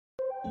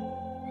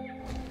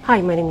Hi,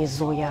 my name is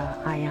Zoya.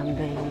 I am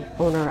the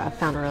owner and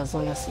founder of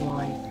Zoya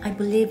Salon. I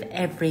believe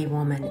every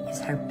woman is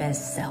her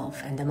best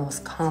self and the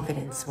most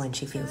confident when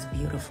she feels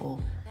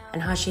beautiful.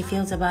 And how she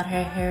feels about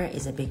her hair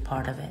is a big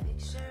part of it.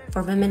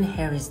 For women,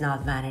 hair is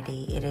not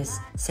vanity. It is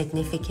a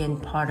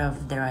significant part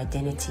of their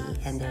identity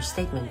and their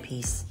statement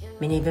piece.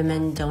 Many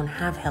women don't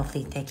have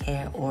healthy thick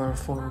hair or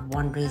for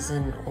one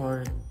reason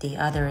or the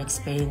other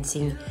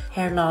experiencing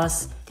hair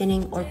loss,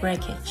 thinning, or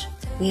breakage.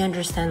 We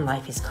understand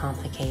life is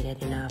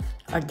complicated enough.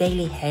 Our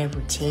daily hair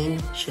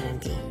routine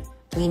shouldn't be.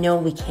 We know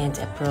we can't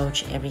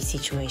approach every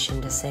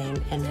situation the same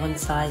and one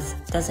size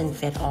doesn't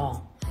fit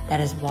all. That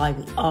is why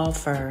we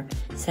offer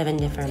 7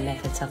 different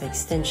methods of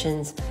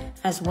extensions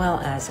as well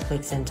as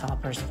wigs and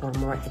toppers for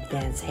more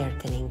advanced hair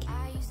thinning.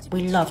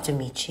 We love to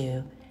meet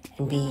you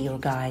and be your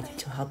guide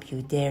to help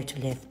you dare to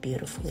live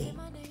beautifully.